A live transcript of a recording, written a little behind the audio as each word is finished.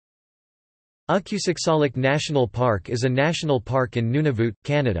Ukkusiksalik National Park is a national park in Nunavut,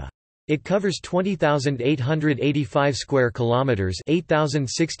 Canada. It covers 20,885 square kilometers,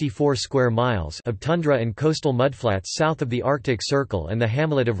 8,064 square miles of tundra and coastal mudflats south of the Arctic Circle and the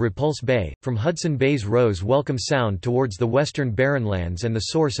hamlet of Repulse Bay, from Hudson Bay's Rose Welcome Sound towards the western Barrenlands and the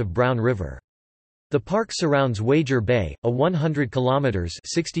source of Brown River. The park surrounds Wager Bay, a 100 kilometers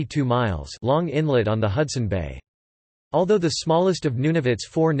 (62 miles) long inlet on the Hudson Bay. Although the smallest of Nunavut's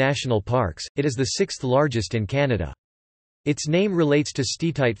 4 national parks, it is the 6th largest in Canada. Its name relates to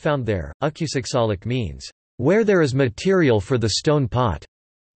steatite found there. Ukkusiksalik means, "where there is material for the stone pot",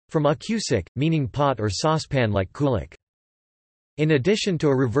 from ukkusik, meaning pot or saucepan like kulik. In addition to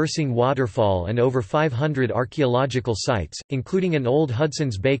a reversing waterfall and over 500 archaeological sites, including an old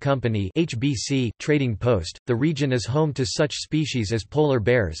Hudson's Bay Company (HBC) trading post, the region is home to such species as polar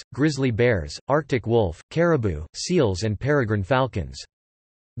bears, grizzly bears, Arctic wolf, caribou, seals and peregrine falcons.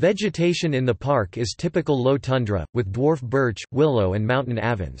 Vegetation in the park is typical low tundra, with dwarf birch, willow and mountain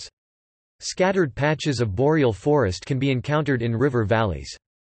avens. Scattered patches of boreal forest can be encountered in river valleys.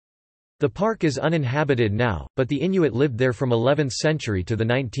 The park is uninhabited now, but the Inuit lived there from 11th century to the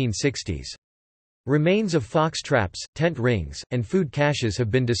 1960s. Remains of fox traps, tent rings, and food caches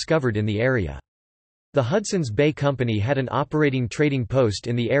have been discovered in the area. The Hudson's Bay Company had an operating trading post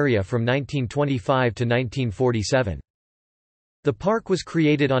in the area from 1925 to 1947. The park was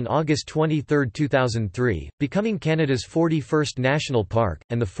created on August 23, 2003, becoming Canada's 41st national park,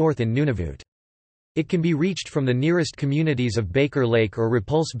 and the 4th in Nunavut. It can be reached from the nearest communities of Baker Lake or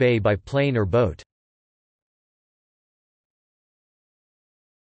Repulse Bay by plane or boat.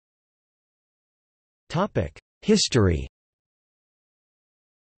 History.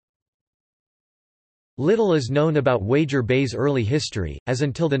 Little is known about Wager Bay's early history, as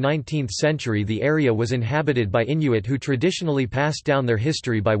until the 19th century the area was inhabited by Inuit who traditionally passed down their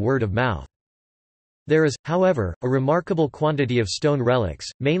history by word of mouth. There is, however, a remarkable quantity of stone relics,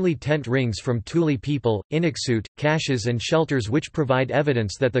 mainly tent rings from Thule people, Inuksut, caches and shelters which provide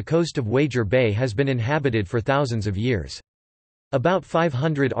evidence that the coast of Wager Bay has been inhabited for thousands of years. About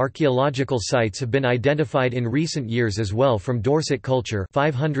 500 archaeological sites have been identified in recent years as well from Dorset culture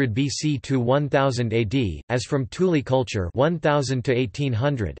 500 BC to 1000 AD, as from Thule culture 1000 to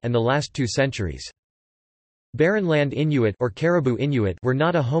 1800 and the last 2 centuries. Barrenland Inuit or Caribou Inuit were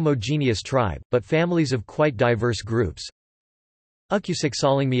not a homogeneous tribe, but families of quite diverse groups.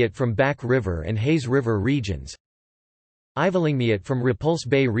 Ukkusiksalik from Back River and Hayes River regions. Ivalingmiut from Repulse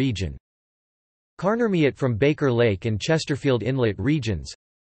Bay region. Carnermiut from Baker Lake and Chesterfield Inlet regions.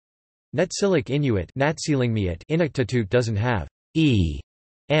 Netsilik Inuit Inuktitut doesn't have e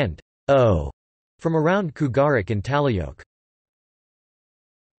and o from around Kugarik and Talayok.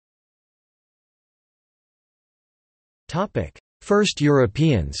 First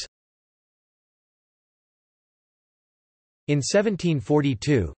Europeans. In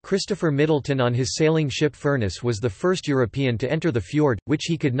 1742, Christopher Middleton on his sailing ship Furnace was the first European to enter the fjord, which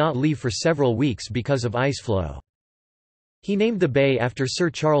he could not leave for several weeks because of ice flow. He named the bay after Sir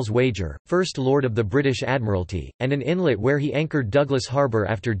Charles Wager, First Lord of the British Admiralty, and an inlet where he anchored Douglas Harbour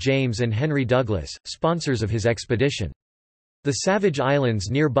after James and Henry Douglas, sponsors of his expedition. The Savage Islands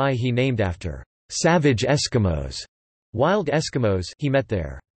nearby he named after savage Eskimos. Wild Eskimos he met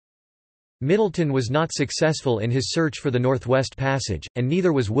there. Middleton was not successful in his search for the Northwest Passage, and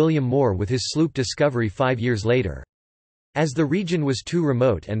neither was William Moore with his sloop Discovery 5 years later. As the region was too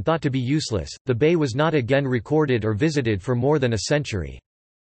remote and thought to be useless, the bay was not again recorded or visited for more than a century.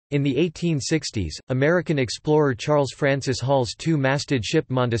 In the 1860s, American explorer Charles Francis Hall's 2-masted ship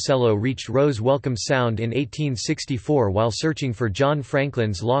Monticello reached Rose Welcome Sound in 1864 while searching for John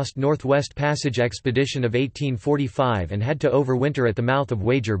Franklin's lost Northwest Passage expedition of 1845 and had to overwinter at the mouth of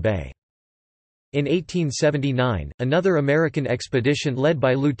Wager Bay. In 1879, another American expedition led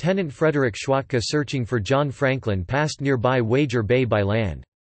by Lieutenant Frederick Schwatka searching for John Franklin passed nearby Wager Bay by land.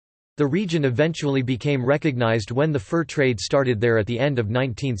 The region eventually became recognized when the fur trade started there at the end of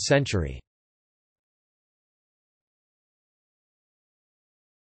 19th century.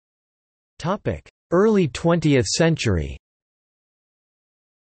 Early 20th century.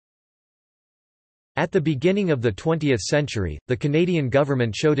 At the beginning of the 20th century, the Canadian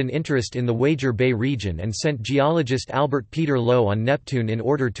government showed an interest in the Wager Bay region and sent geologist Albert Peter Lowe on Neptune in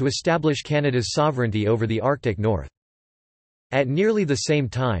order to establish Canada's sovereignty over the Arctic North. At nearly the same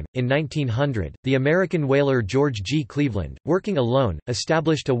time, in 1900, the American whaler George G. Cleveland, working alone,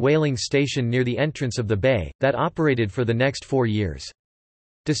 established a whaling station near the entrance of the bay, that operated for the next 4 years.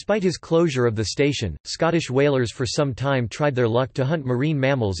 Despite his closure of the station, Scottish whalers for some time tried their luck to hunt marine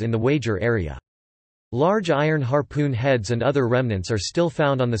mammals in the Wager area. Large iron harpoon heads and other remnants are still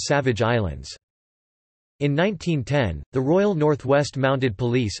found on the Savage Islands. In 1910, the Royal Northwest Mounted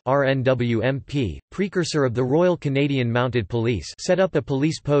Police (RNWMP), precursor of the Royal Canadian Mounted Police, set up a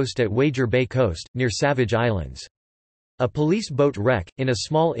police post at Wager Bay Coast, near Savage Islands. A police boat wreck, in a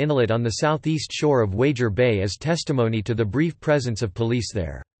small inlet on the southeast shore of Wager Bay is testimony to the brief presence of police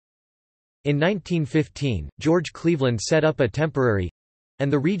there. In 1915, George Cleveland set up a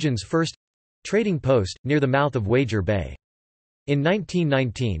temporary—and the region's first—trading post, near the mouth of Wager Bay. In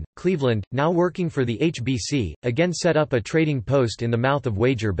 1919, Cleveland, now working for the HBC, again set up a trading post in the mouth of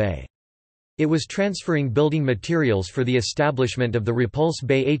Wager Bay. It was transferring building materials for the establishment of the Repulse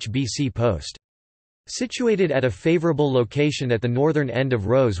Bay HBC post. Situated at a favorable location at the northern end of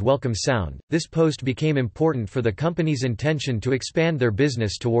Rose Welcome Sound, this post became important for the company's intention to expand their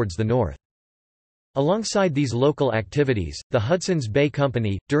business towards the north. Alongside these local activities, the Hudson's Bay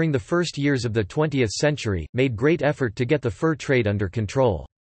Company, during the first years of the 20th century, made great effort to get the fur trade under control.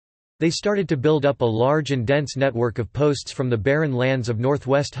 They started to build up a large and dense network of posts from the barren lands of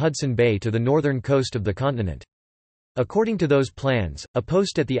northwest Hudson Bay to the northern coast of the continent. According to those plans, a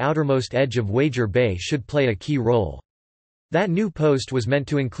post at the outermost edge of Wager Bay should play a key role. That new post was meant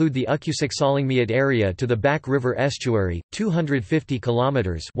to include the Ukkusiksalik area to the Back River estuary, 250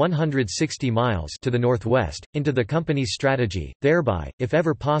 kilometers (160 miles) to the northwest, into the company's strategy, thereby, if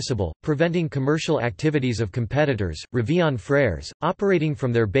ever possible, preventing commercial activities of competitors, Réveillon Frères, operating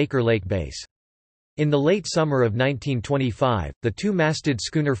from their Baker Lake base. In the late summer of 1925, the two-masted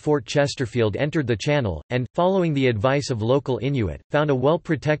schooner Fort Chesterfield entered the channel, and, following the advice of local Inuit, found a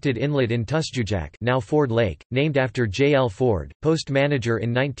well-protected inlet in Tusjujak, now Ford Lake, named after J. L. Ford, post manager in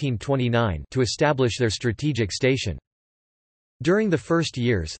 1929, to establish their strategic station. During the first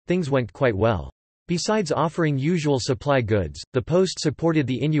years, things went quite well. Besides offering usual supply goods, the post supported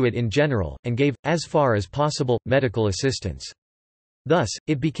the Inuit in general, and gave, as far as possible, medical assistance. Thus,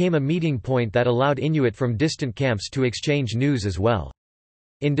 it became a meeting point that allowed Inuit from distant camps to exchange news as well.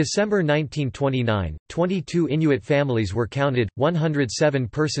 In December 1929, 22 Inuit families were counted, 107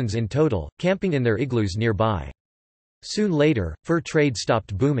 persons in total, camping in their igloos nearby. Soon later, fur trade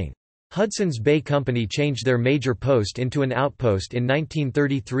stopped booming. Hudson's Bay Company changed their major post into an outpost in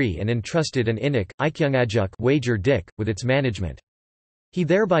 1933 and entrusted an Inuk, Ikyungajuk Wager Dick, with its management. He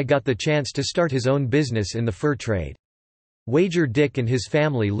thereby got the chance to start his own business in the fur trade. Wager Dick and his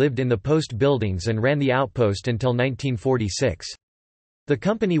family lived in the post buildings and ran the outpost until 1946. The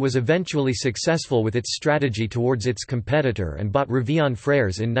company was eventually successful with its strategy towards its competitor and bought Réveillon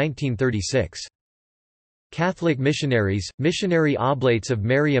Frères in 1936. Catholic missionaries, missionary oblates of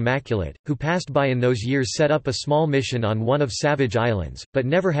Mary Immaculate, who passed by in those years set up a small mission on one of Savage Islands, but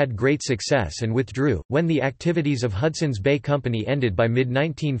never had great success and withdrew, when the activities of Hudson's Bay Company ended by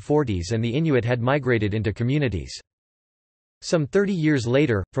mid-1940s and the Inuit had migrated into communities. Some 30 years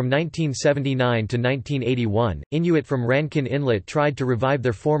later, from 1979 to 1981, Inuit from Rankin Inlet tried to revive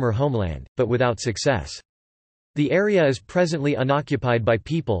their former homeland, but without success. The area is presently unoccupied by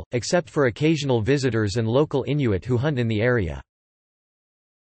people, except for occasional visitors and local Inuit who hunt in the area.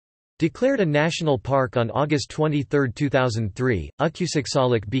 Declared a national park on August 23, 2003,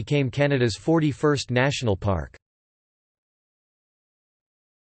 Ukkusiksalik became Canada's 41st national park.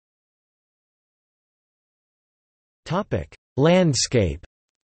 Landscape.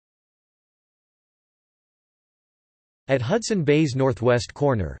 At Hudson Bay's northwest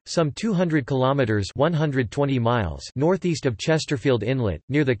corner, some 200 kilometers (120 miles) northeast of Chesterfield Inlet,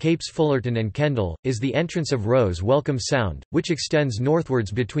 near the Capes Fullerton and Kendall, is the entrance of Rose Welcome Sound, which extends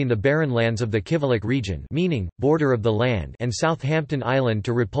northwards between the barren lands of the Kivalliq region, meaning border of the land, and Southampton Island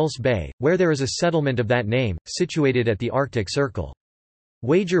to Repulse Bay, where there is a settlement of that name, situated at the Arctic Circle.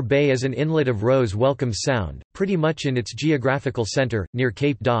 Wager Bay is an inlet of Rose Welcome Sound, pretty much in its geographical center, near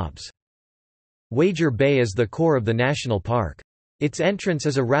Cape Dobbs. Wager Bay is the core of the national park. Its entrance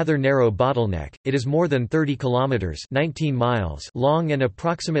is a rather narrow bottleneck. It is more than 30 kilometers (19 miles) long and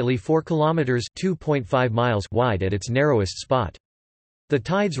approximately 4 kilometers (2.5 miles) wide at its narrowest spot. The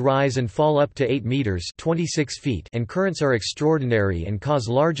tides rise and fall up to 8 meters (26 feet) and currents are extraordinary and cause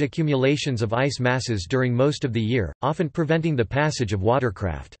large accumulations of ice masses during most of the year, often preventing the passage of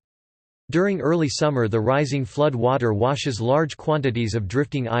watercraft. During early summer, the rising flood water washes large quantities of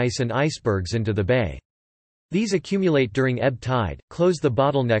drifting ice and icebergs into the bay. These accumulate during ebb tide, close the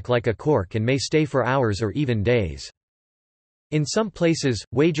bottleneck like a cork and may stay for hours or even days. In some places,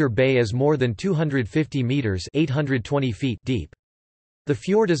 Wager Bay is more than 250 meters (820 feet) deep. The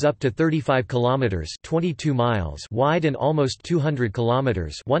fjord is up to 35 kilometers (22 miles) wide and almost 200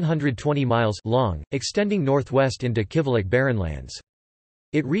 kilometers (120 miles) long, extending northwest into Kivalliq Barrenlands.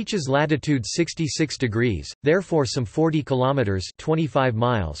 It reaches latitude 66 degrees, therefore some 40 kilometers (25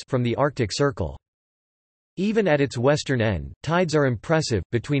 miles) from the Arctic Circle. Even at its western end, tides are impressive.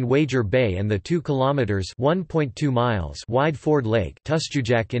 Between Wager Bay and the 2 kilometers (1.2 miles) wide Ford Lake,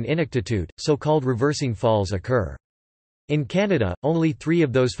 Tustujak in Inuktitut, so-called reversing falls occur. In Canada, only 3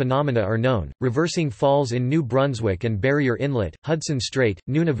 of those phenomena are known: reversing falls in New Brunswick and Barrier Inlet, Hudson Strait,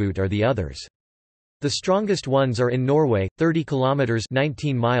 Nunavut are the others. The strongest ones are in Norway, 30 kilometers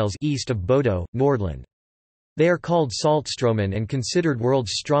 (19 miles) east of Bodo, Nordland. They are called saltstraumen and considered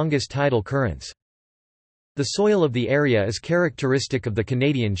world's strongest tidal currents. The soil of the area is characteristic of the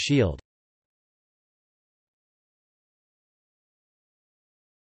Canadian Shield.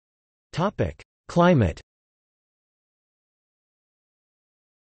 Topic: Climate.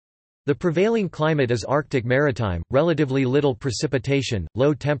 The prevailing climate is Arctic maritime, relatively little precipitation,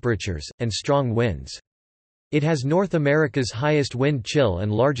 low temperatures, and strong winds. It has North America's highest wind chill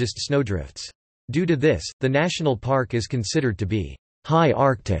and largest snowdrifts. Due to this, the national park is considered to be high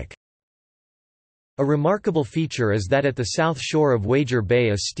Arctic. A remarkable feature is that at the south shore of Wager Bay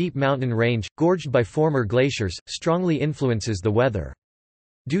a steep mountain range, gorged by former glaciers, strongly influences the weather.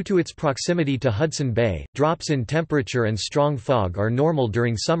 Due to its proximity to Hudson Bay, drops in temperature and strong fog are normal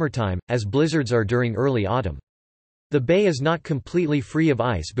during summertime, as blizzards are during early autumn. The bay is not completely free of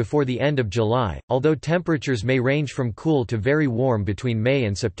ice before the end of July, although temperatures may range from cool to very warm between May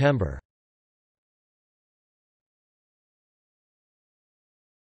and September.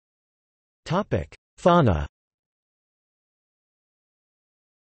 Fauna.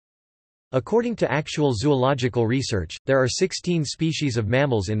 According to actual zoological research, there are 16 species of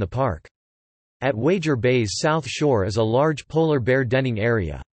mammals in the park. At Wager Bay's south shore is a large polar bear denning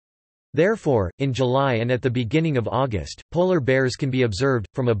area. Therefore, in July and at the beginning of August, polar bears can be observed,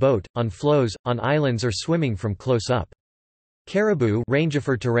 from a boat, on floes, on islands or swimming from close up. Caribou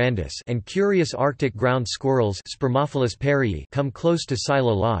Rangifer tarandus and curious Arctic ground squirrels Spermophilus perii come close to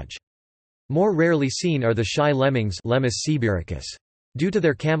Sila Lodge. More rarely seen are the shy lemmings Lemmus sibiricus. Due to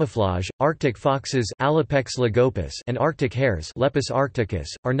their camouflage, Arctic foxes Alopex lagopus and Arctic hares Lepus arcticus,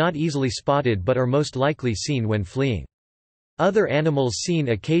 are not easily spotted but are most likely seen when fleeing. Other animals seen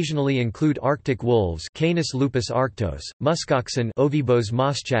occasionally include Arctic wolves Canis lupus arctos, muskoxen Ovibos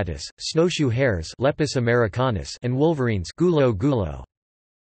moschattus, snowshoe hares Lepus americanus and wolverines Gulo gulo.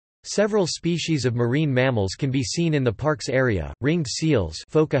 Several species of marine mammals can be seen in the park's area. Ringed seals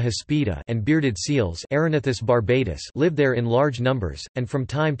Phoca hispida and bearded seals Aranithus barbatus live there in large numbers, and from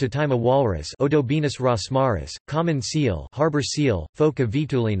time to time a walrus Odobinus rosmaris, common seal harbor seal Phoca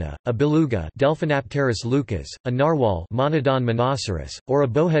vitulina, a beluga Delphinapterus lucas, a narwhal Monodon monoceros, or a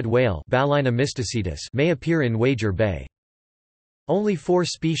bowhead whale Balaena mysticetus may appear in Wager Bay. Only 4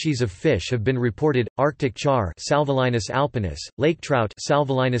 species of fish have been reported: Arctic char Salvelinus alpinus, lake trout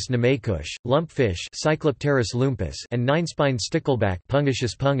Salvelinus namaycush, lumpfish Cyclopterus lumpus, and ninespine stickleback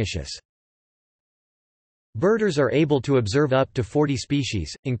Pungacius pungacius. Birders are able to observe up to 40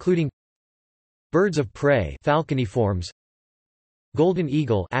 species, including birds of prey Falconiforms, golden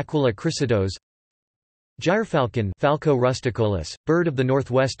eagle Aquila chrysodos, gyrfalcon Falco rusticolus, bird of the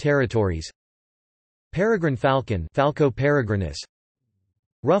Northwest Territories, peregrine falcon Falco peregrinus,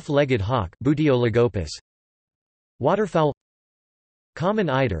 rough-legged hawk Butiolagopus, waterfowl, common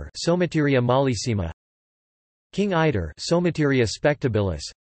eider Somateria mollissima, king eider Somateria spectabilis,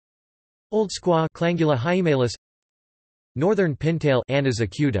 old squaw Clangula hyemalis, northern pintail Anas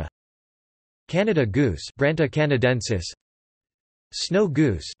acuta, Canada goose Branta canadensis, snow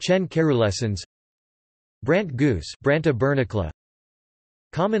goose Chen carulescens, brant goose Branta bernicla,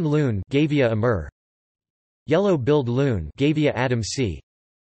 common loon Gavia amur, yellow-billed loon Gavia adamsi,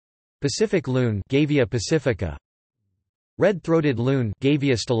 Pacific loon Gavia pacifica, red-throated loon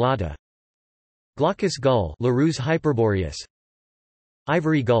Gavia stellata, glaucous gull Larus hyperboreus,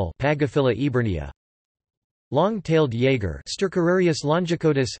 ivory gull Pagophylla ebernia, long-tailed jaeger Stercorarius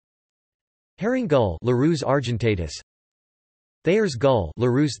longicotus, herring gull Larus argentatus, Thayer's gull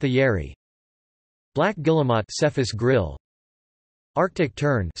Larus thayeri, black guillemot Cephas grill, Arctic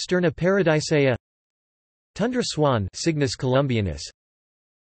tern Sterna paradisea, tundra swan Cygnus columbianus,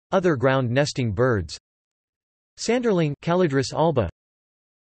 other ground nesting birds, sanderling Calidris alba,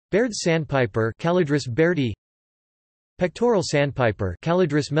 Baird's sandpiper Calidris bairdi, pectoral sandpiper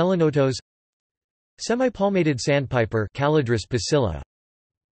Calidris melanotos, semipalmated sandpiper Calidris pusilla,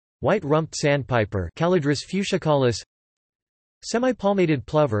 white-rumped sandpiper Calidris fuchsicalis, semipalmated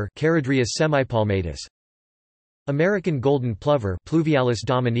plover Charadrius semipalmatus, American golden plover Pluvialis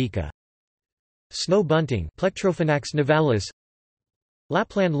dominica, snow bunting Plectrophonax nivalis,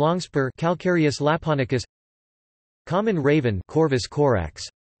 Lapland longspur Calcareus laponicus, Common raven Corvus corax.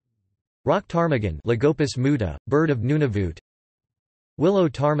 Rock ptarmigan Lagopus muta, bird of Nunavut. Willow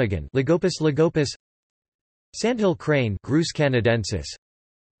ptarmigan Lagopus. Sandhill crane Grus canadensis.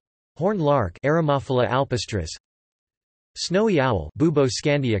 Horned lark Eremophila alpestris. Snowy owl Bubo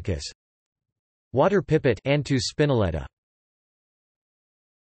scandiacus. Water pipit Antus spinoletta.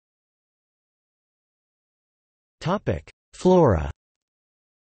 Topic: Flora.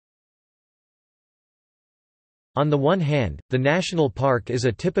 On the one hand, the national park is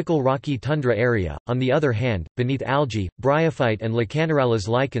a typical rocky tundra area, on the other hand, beneath algae, bryophyte and Lecanurales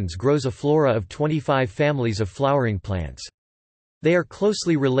lichens grows a flora of 25 families of flowering plants. They are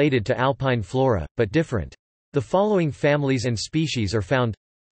closely related to alpine flora, but different. The following families and species are found: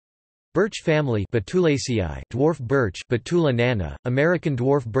 Birch family Betulaceae, dwarf birch Betula nana, American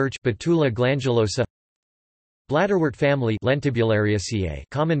dwarf birch Betula glandulosa. Bladderwort family Lentibulariaceae,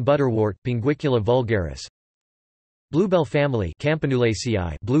 common butterwort Pinguicula vulgaris. Bluebell family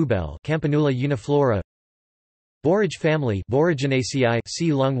Campanulaceae, bluebell Campanula uniflora. Borage family Boraginaceae, sea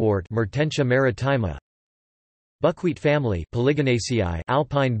lungwort Mertensia maritima. Buckwheat family Polygonaceae,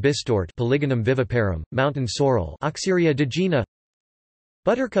 alpine bistort Polygonum viviparum, mountain sorrel Oxyria digena.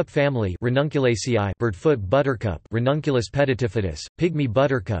 Buttercup family Ranunculaceae, birdfoot buttercup Ranunculus petitifidus, pygmy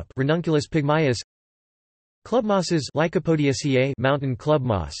buttercup Ranunculus pygmaeus. Clubmosses Lycopodiaceae, mountain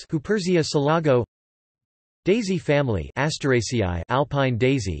clubmoss Huperzia salago. Daisy family Asteraceae, alpine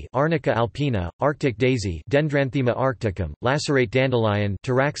daisy Arnica alpina, arctic daisy Dendranthema arcticum, lacerate dandelion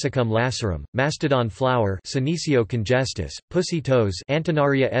Taraxacum lacerum, mastodon flower Senecio congestus, pussy toes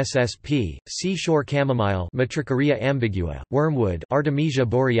Antenaria ssp, seashore chamomile Matricaria ambigua, wormwood Artemisia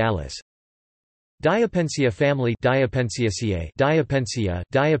borealis. Diapensia family Diapensiaceae,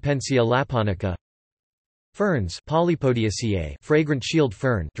 Diapensia laponica. Ferns Polypodiaceae, fragrant shield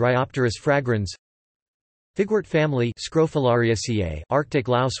fern Dryopteris fragrans. Figwort family Scrophulariaceae, Arctic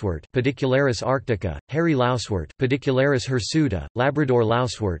lousewort Pedicularis arctica, hairy lousewort Pedicularis hirsuta, Labrador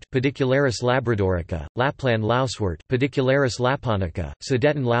lousewort Pedicularis labradorica, Lapland lousewort Pedicularis laponica,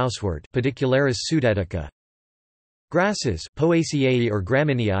 Sudetan lousewort Pedicularis sudetica. Grasses Poaceae or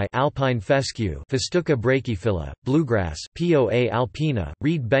Gramineae, alpine fescue Festuca brachyphylla, bluegrass Poa alpina,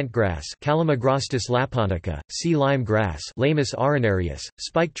 reed bentgrass Calamagrostis laponica, sea lime grass Lamus arenarius,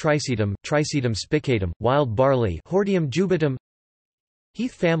 spike trisetum Trisetum spicatum, wild barley Hordeum jubatum.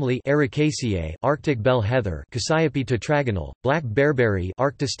 Heath family Ericaceae, Arctic bell heather Cassiope tetragonal, black bearberry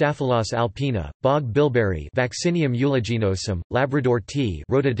Arctostaphylos alpina, bog bilberry Vaccinium uliginosum, Labrador tea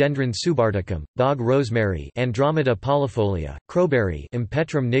Rhododendron subarticum, bog rosemary Andromeda paulifolia, crowberry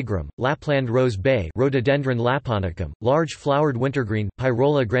Impetrum nigrum, Lapland rose bay Rhododendron laponicum, large flowered wintergreen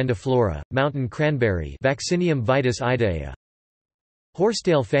Pyrola grandiflora, mountain cranberry Vaccinium vitis idaea.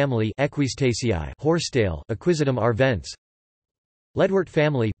 Horsetail family Equistaceae, horsetail Equisetum arvense. Leadwort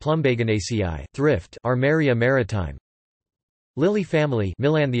family Plumbaginaceae, thrift Armeria maritime. Lily family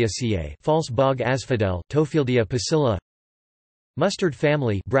Milanthiaceae, false bog asphodel Tophieldia pusilla. Mustard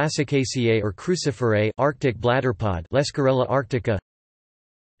family Brassicaceae or Cruciferae, Arctic bladderpod Lescarella arctica.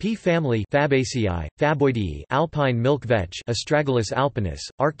 Pea family Fabaceae, Faboidea, alpine milk vetch Astragalus alpinus,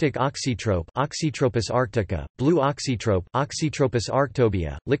 Arctic oxytrope Oxytropus arctica, blue oxytrope Oxytropus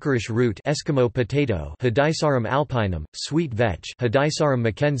arctobia, licorice root Eskimo potato Hedisarum alpinum, sweet vetch Hedisarum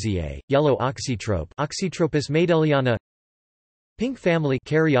mackenziae, yellow oxytrope Oxytropus madeliana. Pink family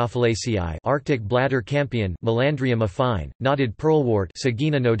Caryophyllaceae, Arctic bladder campion Melandrium affine, knotted pearlwort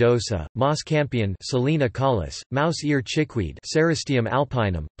Sagina nodosa, moss campion Selena caulis, mouse ear chickweed Cerastium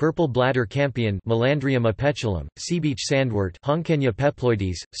alpinum, purple bladder campion Melandrium apetulum, seabeach sandwort Honkenia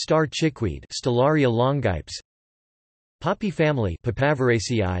peploides, star chickweed Stellaria longipes. Poppy family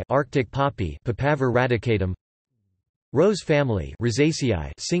Papaveraceae, Arctic poppy Papaver radicatum. Rose family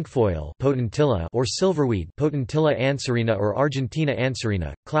Rosaceae, cinquefoil Potentilla or silverweed Potentilla anserina or Argentina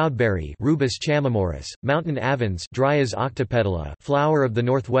anserina, cloudberry Rubus chamomoris, mountain avens Dryas octopetala, flower of the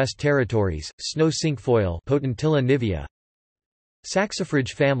Northwest Territories, snow cinquefoil Potentilla nivea.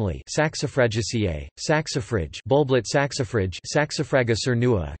 Saxifrage family Saxifragiceae, saxifrage bulblet saxifrage Saxifraga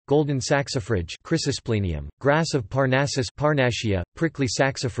cernua, golden saxifrage Chrysosplenium, grass of Parnassus Parnassia, prickly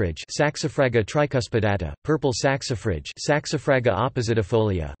saxifrage Saxifraga tricuspidata, purple saxifrage Saxifraga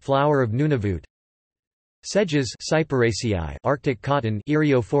oppositifolia, flower of Nunavut. Sedges Cyperaceae, Arctic cotton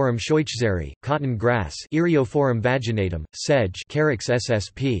Eriophorum scheuchzeri, cotton grass Eriophorum vaginatum, sedge Carex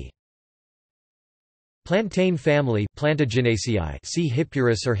ssp. Plantain family Plantaginaceae, see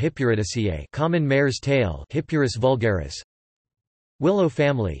Hippurus or Hippuridaceae, common mare's tail Hippurus vulgaris. Willow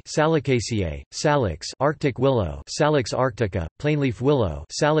family Salicaceae, Salix Arctic willow Salix arctica, plainleaf willow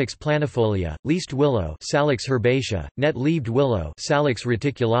Salix planifolia, least willow Salix herbacea, net-leaved willow Salix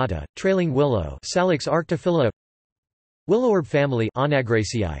reticulata, trailing willow Salix arctophylla. Willowherb family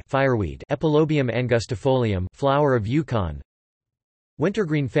Onagraceae, fireweed Epilobium angustifolium, flower of Yukon.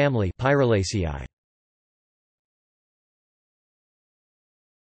 Wintergreen family Pyralaceae.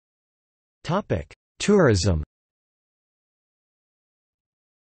 Topic: Tourism.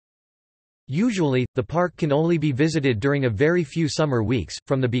 Usually, the park can only be visited during a very few summer weeks,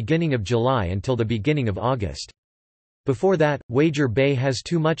 from the beginning of July until the beginning of August. Before that, Wager Bay has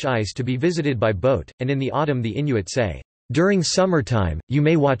too much ice to be visited by boat, and in the autumn the Inuit say, "During summertime, you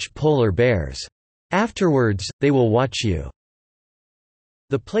may watch polar bears. Afterwards, they will watch you."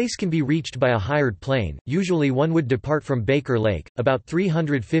 The place can be reached by a hired plane. Usually one would depart from Baker Lake, about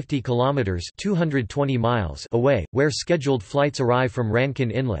 350 kilometers (220 miles) away, where scheduled flights arrive from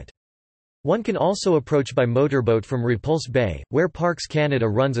Rankin Inlet. One can also approach by motorboat from Repulse Bay, where Parks Canada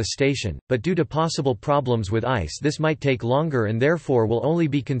runs a station, but due to possible problems with ice this might take longer and therefore will only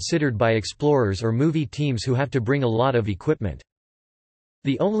be considered by explorers or movie teams who have to bring a lot of equipment.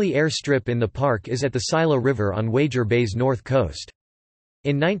 The only airstrip in the park is at the Sila River on Wager Bay's north coast.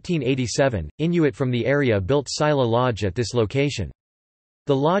 In 1987, Inuit from the area built Sila Lodge at this location.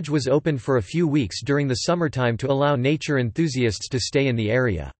 The lodge was opened for a few weeks during the summertime to allow nature enthusiasts to stay in the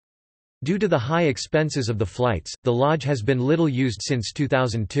area. Due to the high expenses of the flights, the lodge has been little used since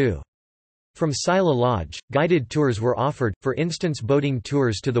 2002. From Sila Lodge, guided tours were offered, for instance boating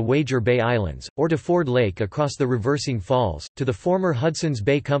tours to the Wager Bay Islands, or to Ford Lake across the Reversing Falls, to the former Hudson's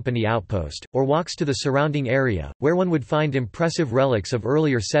Bay Company outpost, or walks to the surrounding area, where one would find impressive relics of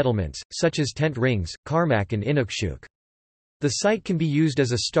earlier settlements, such as Tent Rings, Carmack and Inukshuk. The site can be used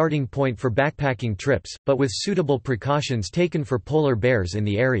as a starting point for backpacking trips, but with suitable precautions taken for polar bears in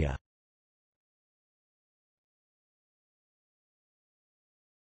the area.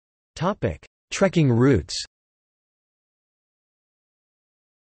 Trekking routes.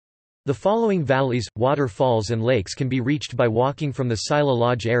 The following valleys, waterfalls and lakes can be reached by walking from the Sila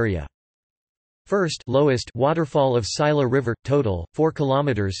Lodge area. First, lowest waterfall of Sila River, total 4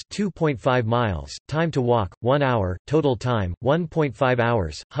 kilometers (2.5 miles), time to walk 1 hour, total time 1.5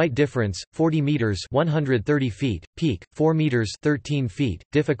 hours, height difference 40 meters (130 feet), peak 4 meters (13 feet),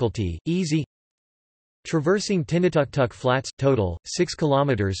 difficulty easy. Traversing Tinutuktuk Flats, total 6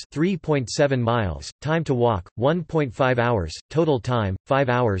 kilometers (3.7 miles), time to walk 1.5 hours, total time 5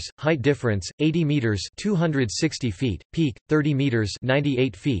 hours, height difference 80 meters (260 feet), peak 30 meters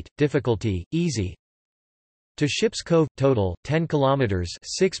 (98 feet), difficulty easy. To Ship's Cove, total 10 kilometers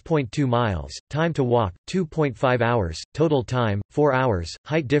 (6.2 miles), time to walk 2.5 hours, total time 4 hours,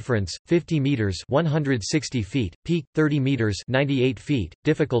 height difference 50 meters (160 feet), peak 30 meters (98 feet),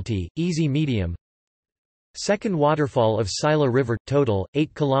 difficulty easy medium. Second waterfall of Sila River, total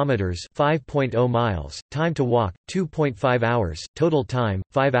 8 kilometers (5.0 miles), time to walk 2.5 hours, total time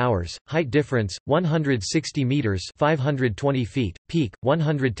 5 hours, height difference 160 meters (520 feet), peak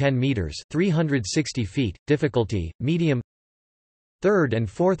 110 meters (360 feet), difficulty medium. Third and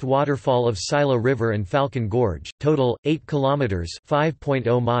fourth waterfall of Sila River and Falcon Gorge, total 8 kilometers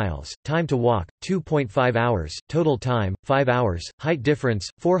 (5.0 miles), time to walk 2.5 hours, total time 5 hours, height difference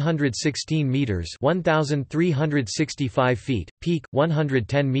 416 meters (1365 feet), peak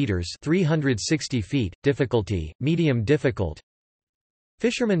 110 meters (360 feet), difficulty medium difficult.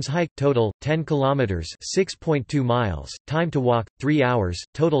 Fisherman's Hike, total 10 kilometers (6.2 miles), time to walk 3 hours,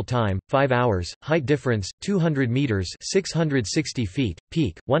 total time 5 hours, height difference 200 meters (660 feet),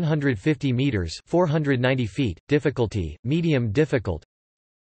 peak 150 meters (490 feet), difficulty medium difficult.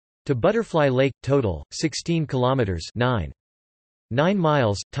 To Butterfly Lake, total 16 kilometers (9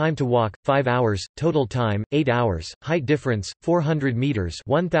 miles), time to walk 5 hours, total time 8 hours, height difference 400 meters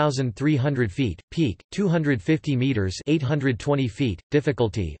 (1300 feet), peak 250 meters (820 feet),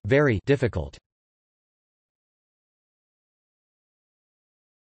 difficulty very difficult.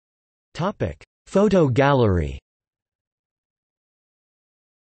 Topic: Photo gallery.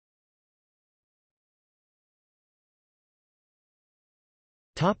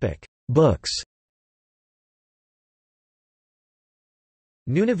 Topic: Books.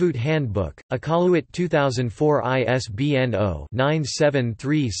 Nunavut Handbook, Iqaluit 2004 ISBN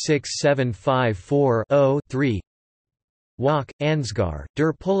 0-9736754-0-3. Wak, Ansgar,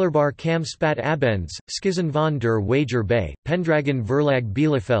 der Polarbar Kam Spat Abends, Skizen von der Wager Bay, Pendragon Verlag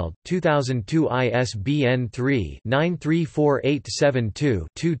Bielefeld, 2002 ISBN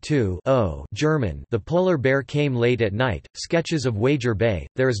 3-934872-22-0. German. The Polar Bear Came Late at Night, Sketches of Wager Bay.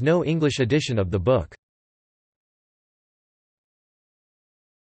 There is no English edition of the book.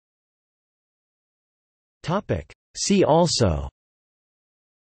 See also: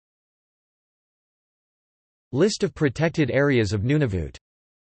 List of protected areas of Nunavut.